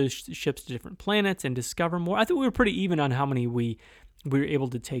jump those ships to different planets and discover more. I think we were pretty even on how many we were able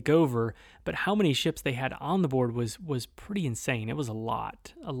to take over, but how many ships they had on the board was pretty insane. It was a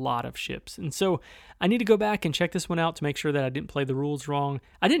lot of ships. And so I need to go back and check this one out to make sure that I didn't play the rules wrong.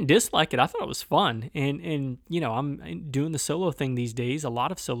 I didn't dislike it. I thought it was fun. And I'm doing the solo thing these days, a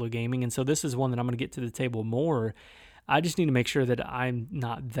lot of solo gaming, and so this is one that I'm going to get to the table more. I just need to make sure that I'm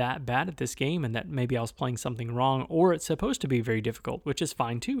not that bad at this game and that maybe I was playing something wrong, or it's supposed to be very difficult, which is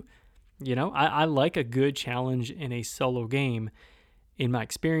fine too. I like a good challenge in a solo game. In my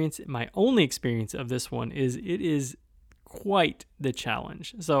experience, my only experience of this one is it is quite the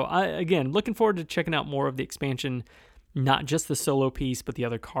challenge. So again, looking forward to checking out more of the expansion, not just the solo piece, but the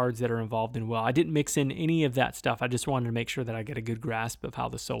other cards that are involved in. Well, I didn't mix in any of that stuff. I just wanted to make sure that I get a good grasp of how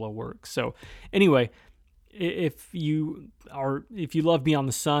the solo works. So anyway, if you love Beyond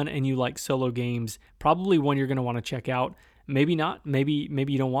the Sun and you like solo games, probably one you're going to want to check out. Maybe not. Maybe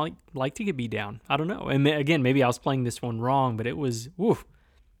you don't like to get beat down. I don't know. And again, maybe I was playing this one wrong, but it was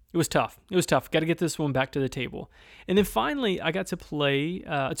tough. It was tough. Got to get this one back to the table. And then finally, I got to play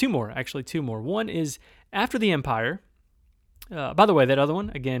two more. One is After the Empire. By the way, that other one,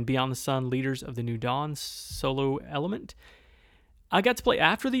 again, Beyond the Sun, Leaders of the New Dawn, solo element. I got to play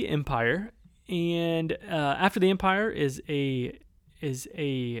After the Empire, and After the Empire is a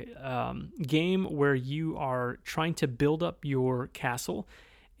game where you are trying to build up your castle,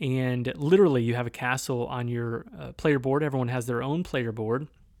 and literally you have a castle on your player board. Everyone has their own player board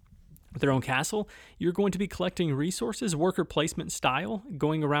with their own castle. You're going to be collecting resources, worker placement style,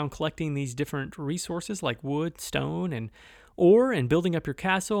 going around collecting these different resources like wood, stone, and ore, and building up your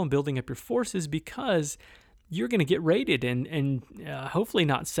castle and building up your forces, because you're going to get raided and hopefully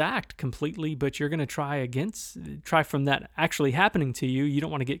not sacked completely, but you're going to try from that actually happening to you. You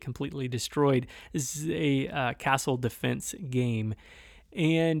don't want to get completely destroyed. This is a castle defense game,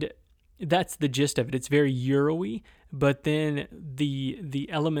 and that's the gist of it. It's very Euro-y, but then the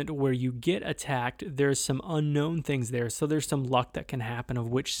element where you get attacked, there's some unknown things there. So there's some luck that can happen of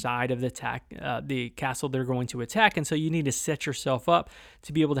which side of the castle they're going to attack. And so you need to set yourself up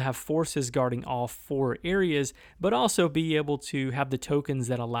to be able to have forces guarding all four areas, but also be able to have the tokens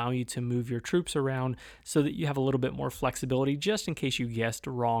that allow you to move your troops around so that you have a little bit more flexibility just in case you guessed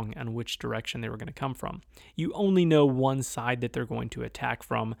wrong on which direction they were going to come from. You only know one side that they're going to attack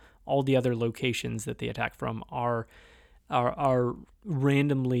from. All the other locations that they attack from are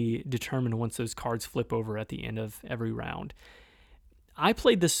randomly determined once those cards flip over at the end of every round. I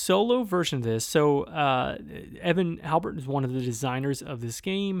played the solo version of this. So Evan Halbert is one of the designers of this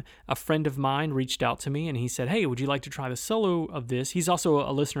game. A friend of mine reached out to me and he said, "Hey, would you like to try the solo of this?" He's also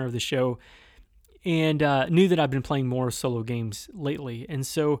a listener of the show and knew that I've been playing more solo games lately. And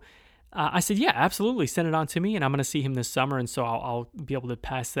so I said, yeah, absolutely, send it on to me, and I'm going to see him this summer, and so I'll be able to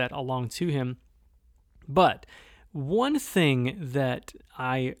pass that along to him. But one thing that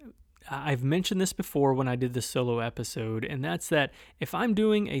I've mentioned this before when I did the solo episode, and that's that if I'm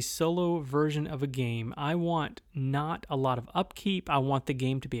doing a solo version of a game, I want not a lot of upkeep. I want the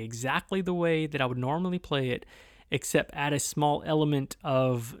game to be exactly the way that I would normally play it, except add a small element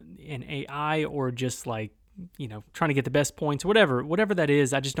of an AI or just like, trying to get the best points, whatever that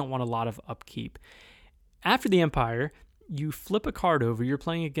is. I just don't want a lot of upkeep. After the Empire, you flip a card over. You're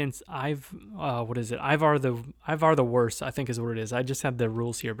playing against Ivar the Worst, I think is what it is. I just have the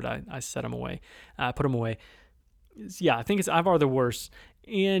rules here, but I set them away. I put them away. Yeah, I think it's Ivar the Worst.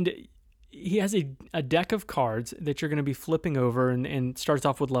 And he has a deck of cards that you're going to be flipping over, and starts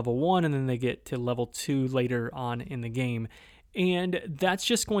off with level 1, and then they get to level 2 later on in the game. And that's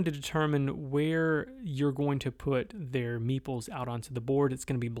just going to determine where you're going to put their meeples out onto the board. It's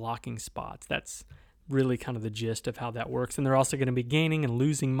going to be blocking spots. That's really kind of the gist of how that works. And they're also going to be gaining and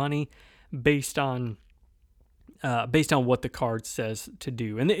losing money based on what the card says to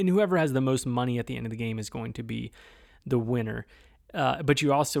do. And whoever has the most money at the end of the game is going to be the winner. But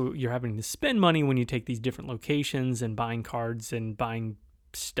you're having to spend money when you take these different locations and buying cards and buying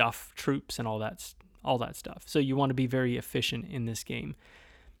stuff, troops, and all that stuff. So you want to be very efficient in this game.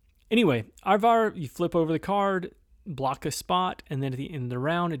 Anyway, Ivar, you flip over the card, block a spot, and then at the end of the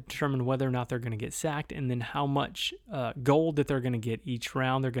round, it determines whether or not they're going to get sacked, and then how much gold that they're going to get each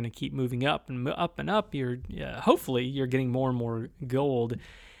round. They're going to keep moving up and up and up. Hopefully you're getting more and more gold.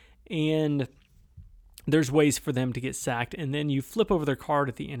 and there's ways for them to get sacked, and then you flip over their card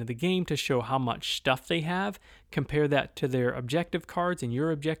at the end of the game to show how much stuff they have. Compare that to their objective cards and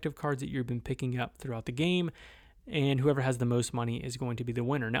your objective cards that you've been picking up throughout the game, and whoever has the most money is going to be the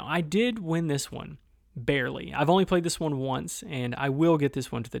winner. Now, I did win this one, barely. I've only played this one once, and I will get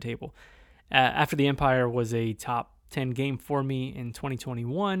this one to the table. After the Empire was a top 10 game for me in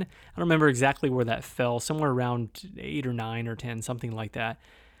 2021. I don't remember exactly where that fell, somewhere around 8 or 9 or 10, something like that.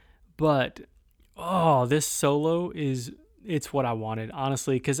 But this solo it's what I wanted,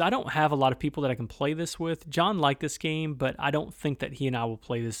 honestly, because I don't have a lot of people that I can play this with. John liked this game, but I don't think that he and I will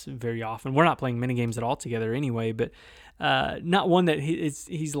play this very often. We're not playing minigames at all together anyway, but not one that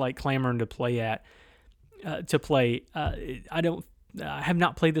he's like clamoring to play. I have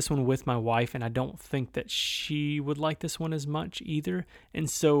not played this one with my wife, and I don't think that she would like this one as much either. And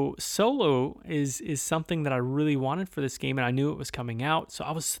so solo is something that I really wanted for this game, and I knew it was coming out. So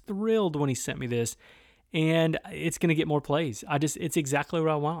I was thrilled when he sent me this, and it's going to get more plays. It's exactly what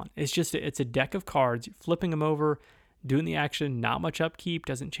I want. It's a deck of cards, flipping them over, doing the action, not much upkeep,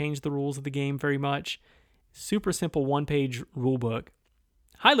 doesn't change the rules of the game very much. Super simple one-page rule book.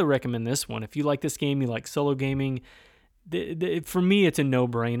 Highly recommend this one. If you like this game, you like solo gaming, for me, it's a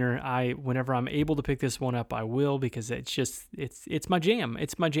no-brainer. Whenever I'm able to pick this one up, I will, because it's my jam.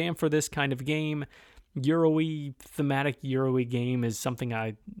 It's my jam for this kind of game. Thematic Euro-y game is something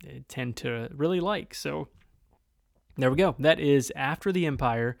I tend to really like. So there we go. That is After the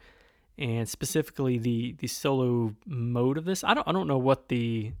Empire, and specifically the solo mode of this. I don't know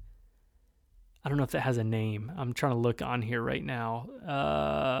I don't know if that has a name. I'm trying to look on here right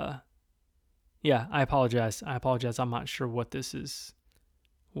now. Yeah, I apologize. I'm not sure what this is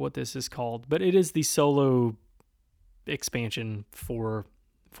called, but it is the solo expansion for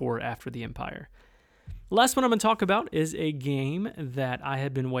After the Empire. The last one I'm going to talk about is a game that I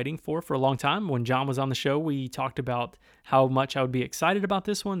had been waiting for a long time. When John was on the show, we talked about how much I would be excited about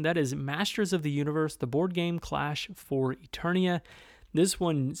this one. That is Masters of the Universe, the board game Clash for Eternia. This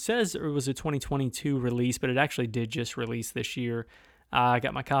one says it was a 2022 release, but it actually did just release this year. I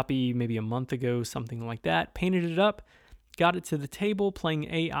got my copy maybe a month ago, something like that. Painted it up, got it to the table,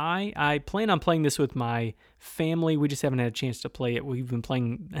 playing AI. I plan on playing this with my family. We just haven't had a chance to play it. We've been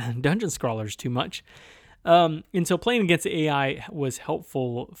playing Dungeon Scrawlers too much. And so playing against AI was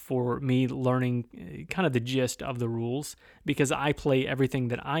helpful for me learning kind of the gist of the rules, because I play everything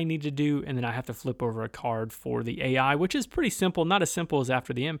that I need to do, and then I have to flip over a card for the AI, which is pretty simple. Not as simple as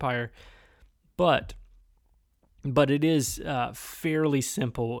After the Empire, but it is fairly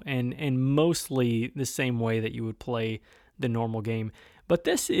simple and mostly the same way that you would play the normal game. But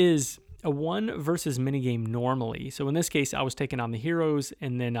this is a one versus minigame normally. So in this case, I was taking on the heroes,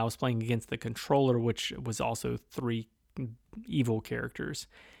 and then I was playing against the controller, which was also 3 evil characters.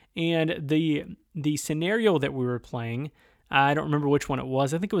 And the scenario that we were playing, I don't remember which one it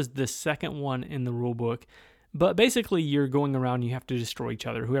was. I think it was the second one in the rule book. But basically, you're going around, you have to destroy each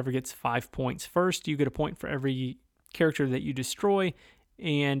other. Whoever gets 5 points first, you get a point for every character that you destroy.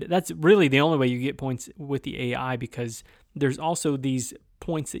 And that's really the only way you get points with the AI, because there's also these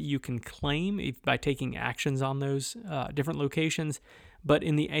points that you can claim by taking actions on those different locations. But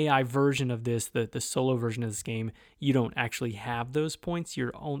in the AI version of this, the solo version of this game, you don't actually have those points.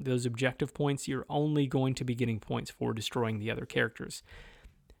 Those objective points. You're only going to be getting points for destroying the other characters.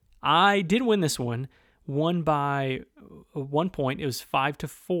 I did win this one. Won by 1 point. It was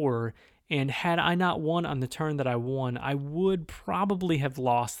 5-4. And had I not won on the turn that I won, I would probably have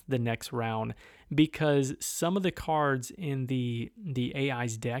lost the next round, because some of the cards in the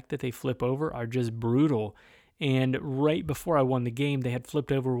AI's deck that they flip over are just brutal. And right before I won the game, they had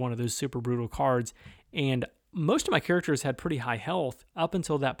flipped over one of those super brutal cards. And most of my characters had pretty high health up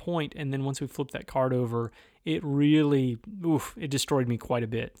until that point. And then once we flipped that card over, it really, it destroyed me quite a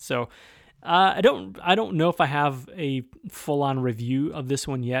bit. So I don't know if I have a full-on review of this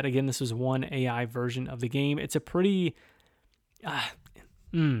one yet. Again, this is one AI version of the game. It's a pretty, how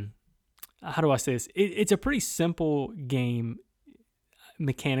do I say this? It's a pretty simple game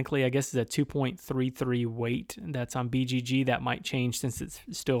mechanically. I guess it's a 2.33 weight that's on BGG. That might change since it's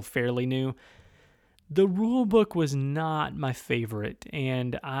still fairly new. The rule book was not my favorite,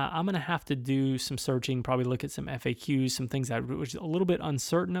 and I'm going to have to do some searching, probably look at some FAQs, some things I was a little bit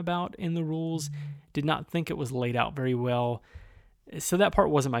uncertain about in the rules. Did not think it was laid out very well. So that part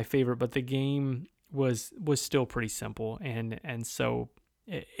wasn't my favorite, but the game was still pretty simple. And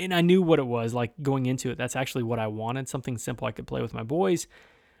I knew what it was, like going into it. That's actually what I wanted, something simple I could play with my boys.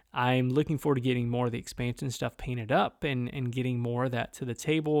 I'm looking forward to getting more of the expansion stuff painted up and getting more of that to the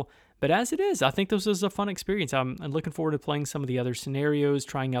table. But as it is, I think this was a fun experience. I'm looking forward to playing some of the other scenarios,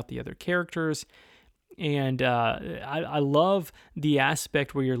 trying out the other characters. And I love the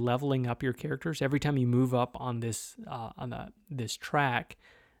aspect where you're leveling up your characters every time you move up on this this track.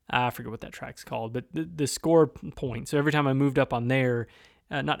 I forget what that track's called, but the score point. So every time I moved up on there,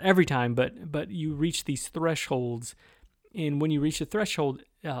 not every time, but you reach these thresholds. And when you reach the threshold,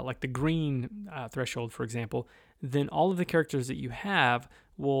 like the green threshold, for example, then all of the characters that you have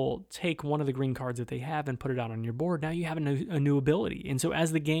will take one of the green cards that they have and put it out on your board. Now you have a new ability. And so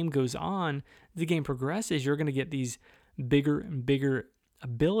as the game goes on, the game progresses, you're going to get these bigger and bigger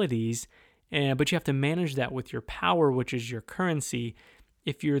abilities, but you have to manage that with your power, which is your currency.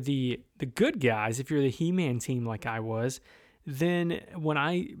 If you're the good guys, if you're the He-Man team like I was, then when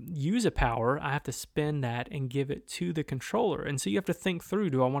I use a power, I have to spend that and give it to the controller. And so you have to think through,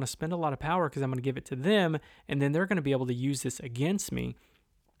 do I want to spend a lot of power because I'm going to give it to them, and then they're going to be able to use this against me?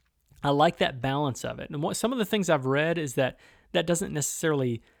 I like that balance of it. And some of the things I've read is that doesn't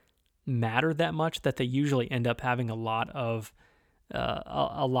necessarily matter that much, that they usually end up having a lot of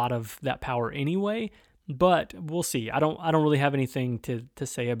that power anyway. But we'll see. I don't really have anything to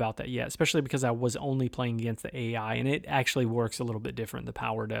say about that yet, especially because I was only playing against the AI, and it actually works a little bit different. The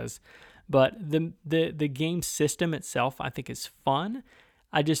power does, but the game system itself I think is fun.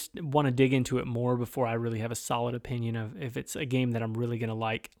 I just want to dig into it more before I really have a solid opinion of if it's a game that I'm really going to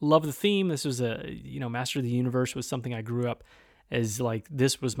like. Love the theme. This was Master of the Universe was something I grew up as like,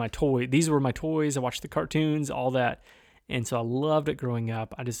 this was my toy. These were my toys. I watched the cartoons, all that. And so I loved it growing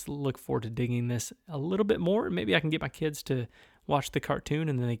up. I just look forward to digging this a little bit more. Maybe I can get my kids to watch the cartoon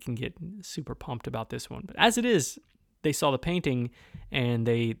and then they can get super pumped about this one. But as it is, they saw the painting and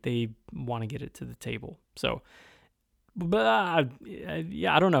they want to get it to the table. So, but I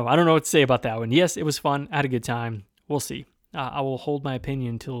don't know. I don't know what to say about that one. Yes, it was fun. I had a good time. We'll see. I will hold my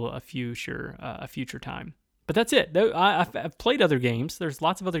opinion until a future time. But that's it. I've played other games. There's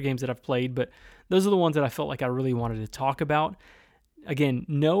lots of other games that I've played, but those are the ones that I felt like I really wanted to talk about. Again,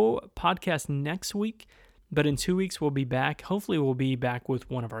 no podcast next week, but in 2 weeks we'll be back. Hopefully we'll be back with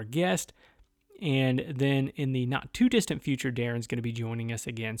one of our guests. And then in the not too distant future, Darren's going to be joining us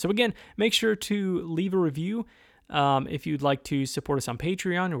again. So again, make sure to leave a review. If you'd like to support us on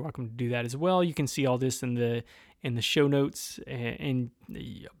Patreon, you're welcome to do that as well. You can see all this in the show notes and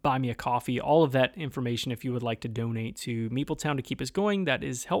buy me a coffee, all of that information if you would like to donate to Meepletown to keep us going. That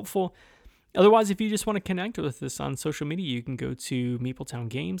is helpful. Otherwise, if you just want to connect with us on social media, you can go to Meepletown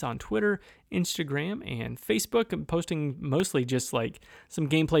Games on Twitter, Instagram, and Facebook. I'm posting mostly just like some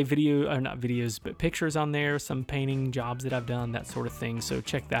gameplay video, or not videos, but pictures on there, some painting jobs that I've done, that sort of thing. So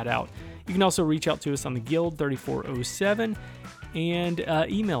check that out. You can also reach out to us on the Guild 3407 and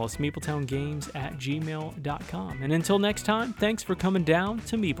email us meepletowngames@gmail.com. And until next time, thanks for coming down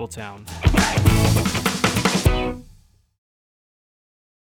to Meepletown.